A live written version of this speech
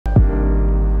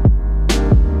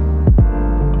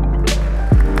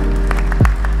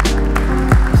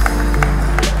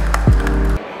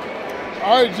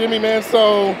right, Jimmy, man.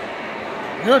 So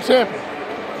you're a champion.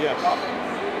 Yes.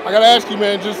 I gotta ask you,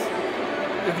 man. Just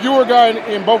if you were a guy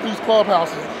in both these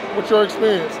clubhouses, with your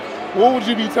experience, what would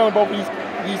you be telling both of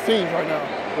these teams right now?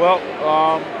 Well,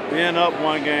 being up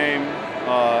one game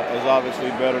is obviously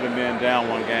better than being down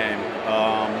one game.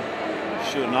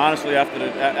 And honestly, after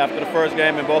the first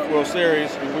game in both World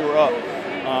Series, we were up.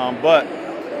 But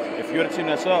if you're the team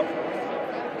that's up,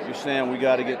 you're saying we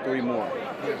got to get 3 more.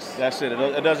 Yes. That's it.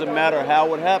 It doesn't matter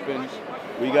how it happens.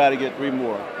 We got to get 3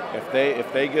 more. If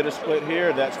they get a split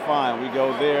here, that's fine. We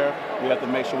go there. We have to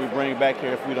make sure we bring it back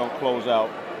here if we don't close out,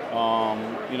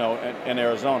 in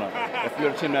Arizona. If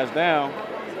you're the team that's down,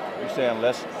 you're saying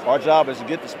our job is to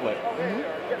get the split.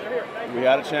 Mm-hmm. We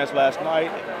had a chance last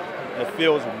night. It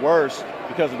feels worse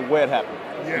because of the way it happened.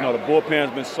 Yeah. The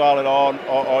bullpen's been solid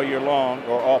all year long,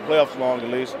 or all playoffs long at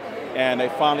least, and they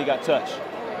finally got touched.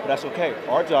 But that's okay.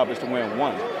 Our job is to win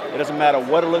 1. It doesn't matter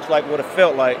what it looks like, what it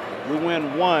felt like. We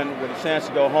win 1 with a chance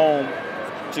to go home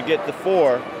to get the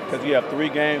 4 because you have 3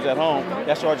 games at home.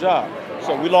 That's our job.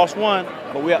 So we lost 1,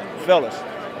 but fellas,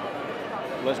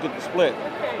 let's get the split.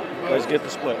 Let's get the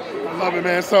split. I love it,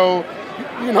 man. So,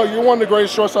 you're one of the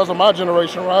greatest shortstops of my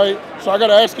generation, right? So I got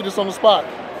to ask you this on the spot.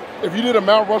 If you did a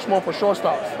Mount Rushmore for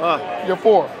shortstops, your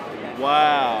 4.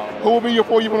 Wow. Who would be your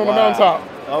 4 you put on the mountaintop?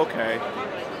 Okay.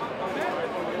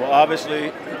 Well,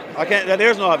 obviously, I can't.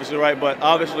 There's no obviously, right? But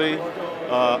obviously,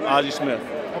 Ozzie Smith.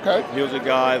 Okay. He was a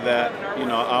guy that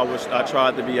I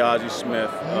tried to be Ozzie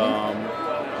Smith.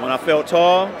 Mm-hmm. When I felt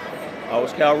tall, I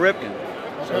was Cal Ripken.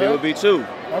 Okay. So he would be 2.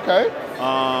 Okay.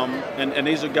 And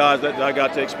these are guys that I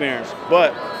got to experience.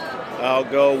 But I'll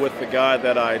go with the guy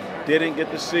that I didn't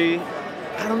get to see.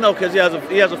 I don't know, because he has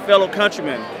a fellow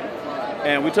countryman.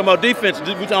 And we talking about defense.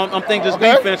 I'm thinking just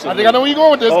defense. I think I know where you're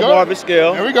going with this. Omar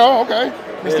Vizquel. There we go. Okay.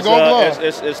 Mr. Gold Glove.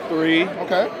 It's 3.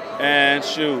 Okay. And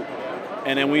shoot.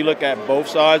 And then we look at both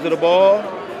sides of the ball,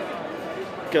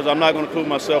 because I'm not going to include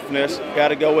myself in this. Got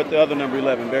to go with the other number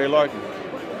 11, Barry Larkin.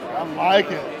 I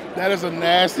like it. That is a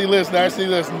nasty list.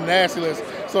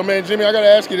 So, man, Jimmy, I got to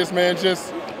ask you this, man.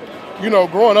 Just,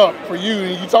 growing up for you,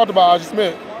 you talked about Ozzie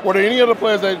Smith. Were there any other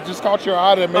players that just caught your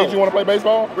eye that made you want to play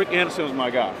baseball? Rickey Henderson was my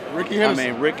guy. Rickey Henderson.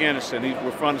 I mean, Rick Henderson.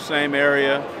 We're from the same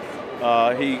area.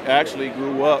 He actually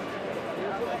grew up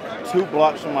 2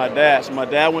 blocks from my dad. So my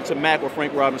dad went to Mac where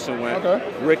Frank Robinson went.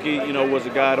 Okay. Rickey, was a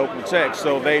guy at Oakland Tech.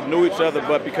 So they knew each other,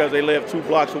 but because they lived 2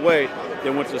 blocks away, they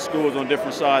went to schools on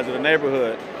different sides of the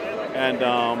neighborhood. And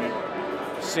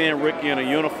seeing Rickey in a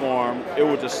uniform, it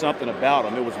was just something about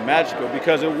him. It was magical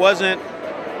because it wasn't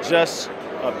just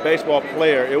a baseball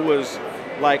player. It was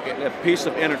like a piece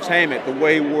of entertainment, the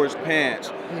way he wore his pants.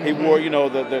 Mm-hmm. He wore,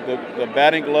 the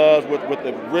batting gloves with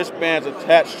the wristbands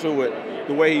attached to it,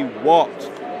 the way he walked,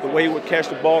 the way he would catch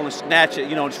the ball and snatch it,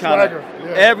 just kind of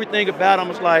everything about him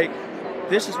was like,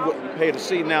 this is what you pay to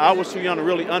see. Now, I was too young to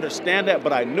really understand that,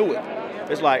 but I knew it.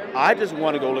 It's like, I just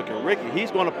want to go look at Rickey.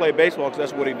 He's going to play baseball because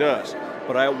that's what he does.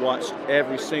 But I watched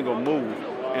every single move.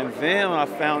 And then when I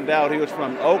found out he was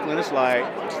from Oakland, it's like,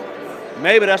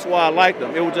 maybe that's why I liked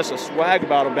him. It was just a swag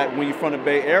about him that when you're from the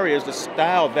Bay Area, is the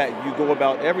style that you go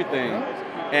about everything.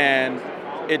 And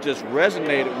it just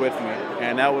resonated with me.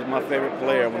 And that was my favorite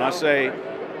player. When I say,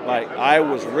 I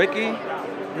was Rickey,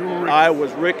 I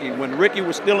was Rickey. When Rickey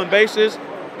was stealing bases,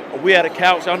 we had a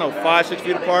couch, 5-6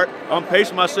 feet apart. I'm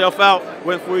pacing myself out,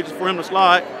 waiting for him to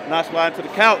slide, and I slide to the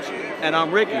couch, and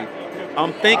I'm Rickey.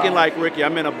 I'm thinking like Rickey.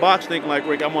 I'm in a box thinking like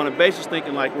Rickey. I'm on the bases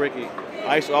thinking like Rickey.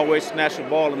 I used to always snatch the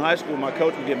ball in high school. My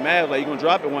coach would get mad, like, you're going to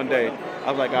drop it one day.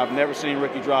 I was like, I've never seen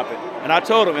Rickey drop it. And I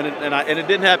told him, and it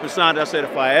didn't happen, signed. I said,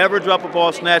 if I ever drop a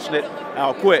ball snatching it,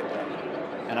 I'll quit.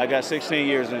 And I got 16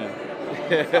 years in.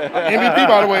 MVP,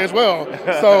 by the way, as well.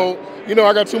 So,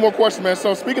 I got 2 more questions, man.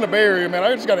 So, speaking of Bay Area, man,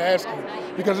 I just got to ask you,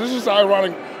 because it's just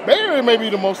ironic. Bay Area may be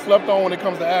the most slept on when it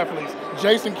comes to athletes.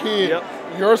 Jason Kidd,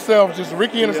 yourself, just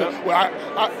Rickey Henderson. Well,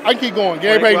 I keep going.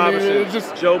 Gary Payton.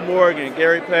 Just Joe Morgan,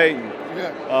 Gary Payton.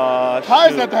 Yeah. How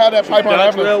is that to have that pipeline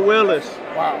athlete? Dontrell Willis.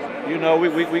 Wow.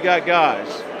 We got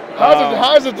guys.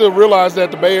 How is it to realize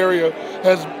that the Bay Area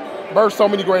has birthed so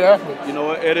many great athletes?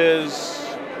 It is.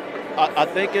 I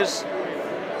think it's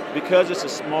because it's a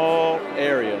small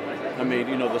area. I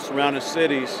mean, the surrounding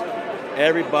cities,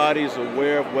 everybody's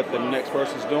aware of what the next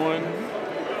person's doing,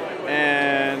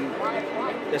 and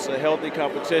it's a healthy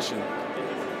competition.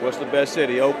 What's the best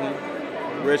city? Oakland,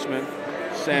 Richmond,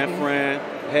 San Fran,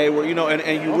 Hayward,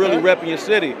 and you really repping your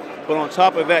city. But on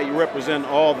top of that, you represent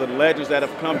all the legends that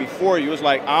have come before you. It's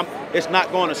like, it's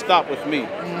not going to stop with me.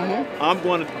 Mm-hmm. I'm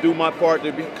going to do my part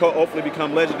to hopefully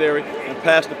become legendary and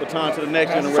pass the baton to the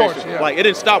next generation. Torch, Like, it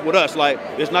didn't stop with us. Like,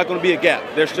 there's not going to be a gap.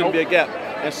 There shouldn't be a gap.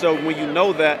 And so when you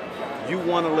know that, you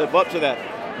want to live up to that.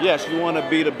 Yes, you want to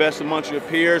be the best amongst your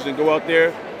peers and go out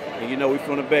there. And you know, we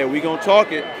from the Bay. We gonna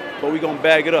talk it, but we gonna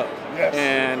bag it up. Yes.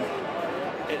 And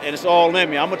it's all in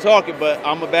me. I'm gonna talk it, but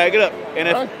I'm gonna bag it up. And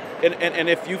if and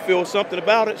if you feel something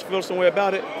about it, feel some way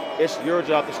about it, it's your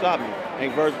job to stop me,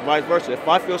 and vice versa. If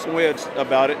I feel some way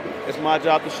about it, it's my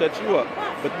job to shut you up.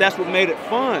 But that's what made it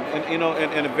fun, and you know,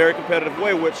 in a very competitive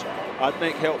way, which I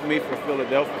think helped me for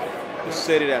Philadelphia, the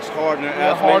city that's hard in their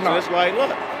athletes. And it's like, look,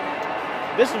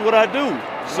 this is what I do.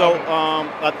 So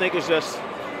I think it's just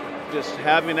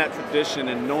having that tradition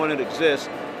and knowing it exists,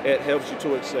 it helps you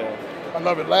to excel. I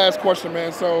love it. Last question,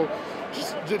 man. So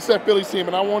just that Phillies team,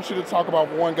 and I want you to talk about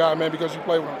one guy, man, because you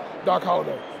played with him, Doc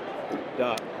Halladay.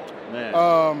 Doc, man.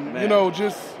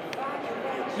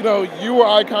 You know, you were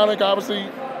iconic, obviously,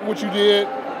 what you did.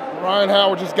 Ryan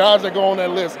Howard, just guys that go on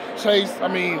that list. Chase, I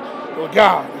mean,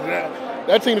 God,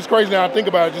 that team is crazy now. I think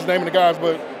about it, just naming the guys.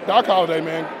 But Doc Halladay,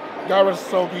 man, God rest his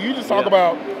soul. Can you just talk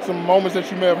about some moments that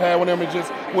you may have had with him and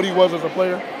just what he was as a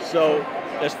player? So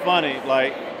it's funny,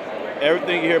 like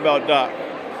everything you hear about Doc,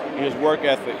 his work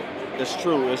ethic, it's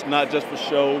true. It's not just for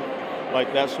show.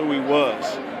 Like, that's who he was.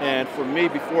 And for me,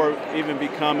 before even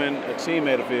becoming a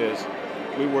teammate of his,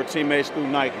 we were teammates through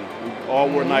Nike. We all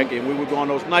wore Nike, and we would go on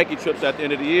those Nike trips at the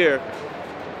end of the year.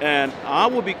 And I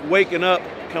would be waking up,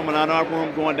 coming out of our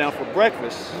room, going down for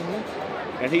breakfast,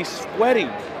 and he's sweating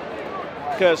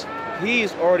because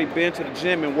he's already been to the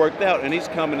gym and worked out, and he's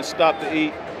coming to stop to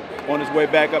eat on his way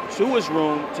back up to his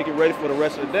room to get ready for the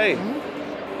rest of the day.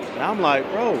 And I'm like,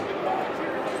 bro,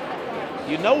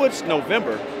 you know it's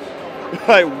November.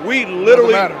 Like, we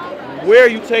literally, where are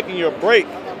you taking your break?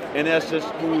 And that's just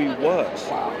who he was.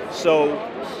 Wow. So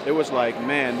it was like,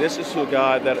 man, this is a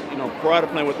guy that, you know, prior to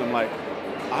playing with him, like,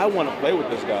 I want to play with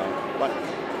this guy. Like,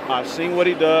 I've seen what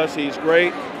he does. He's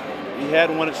great. He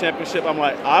hadn't won a championship. I'm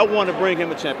like, I want to bring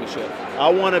him a championship. I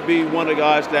want to be one of the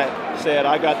guys that said,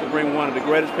 I got to bring one of the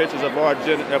greatest pitchers of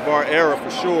our era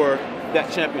for sure, that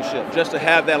championship. Just to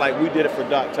have that, like, we did it for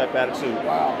Doc type attitude.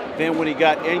 Wow. Then when he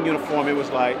got in uniform, it was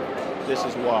like, this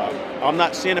is why. I'm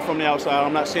not seeing it from the outside.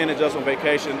 I'm not seeing it just on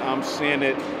vacation. I'm seeing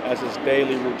it as his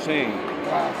daily routine.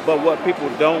 Wow. But what people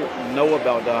don't know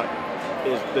about Doc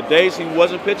is the days he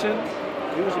wasn't pitching,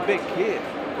 he was a big kid.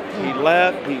 He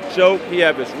laughed, he joked, he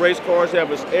had his race cars, he had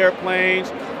his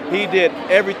airplanes. He did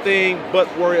everything but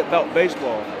worry about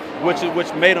baseball,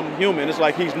 which made him human. It's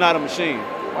like he's not a machine.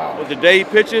 Wow. But the day he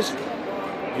pitches,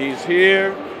 he's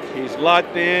here, he's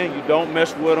locked in, you don't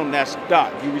mess with him, that's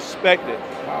Doc. You respect it.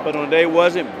 Wow. But on the day it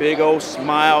wasn't, big old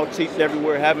smile, teeth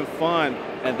everywhere, having fun,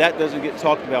 and that doesn't get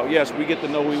talked about. Yes, we get to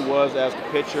know who he was as the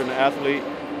pitcher and the athlete,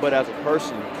 but as a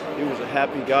person, he was a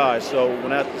happy guy. So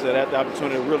when I had the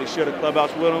opportunity to really share the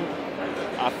clubhouse with him,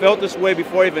 I felt this way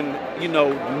before I even, you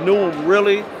know, knew him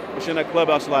really. But in that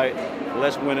clubhouse, like,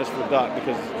 let's win this for Doc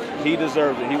because he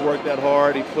deserves it. He worked that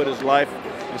hard. He put his life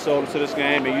and soul into this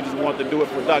game, and you just want to do it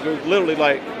for Doc. It was literally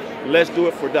like, let's do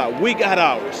it for Doc. We got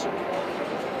ours.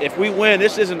 If we win,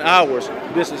 this isn't ours.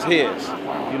 This is his.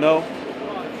 You know?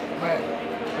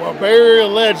 Man. Well, Bay Area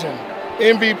legend,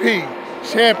 MVP,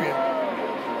 champion.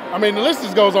 I mean, the list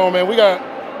just goes on, man. We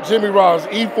got Jimmy Ross,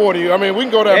 E40. I mean, we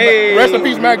can go there. Hey, rest in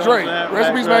peace, Mac Dre. Rest Rest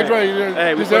in peace, Mac Dre.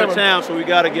 Hey, we're from town, so we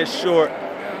got to get short.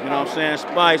 You know what I'm saying?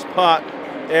 Spice, Pac,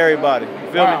 everybody.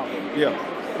 You feel me?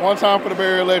 Yeah. One time for the Bay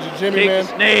Area legend, Jimmy, man.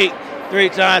 Snake, 3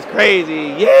 times crazy.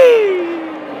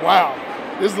 Yay! Wow.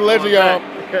 This is the legend, y'all.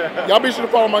 Y'all be sure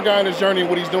to follow my guy in his journey and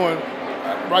what he's doing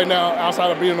right now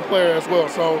outside of being a player as well.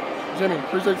 So, Jimmy,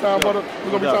 appreciate your time, brother.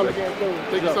 We're going to be talking again soon.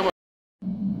 Thank you so much.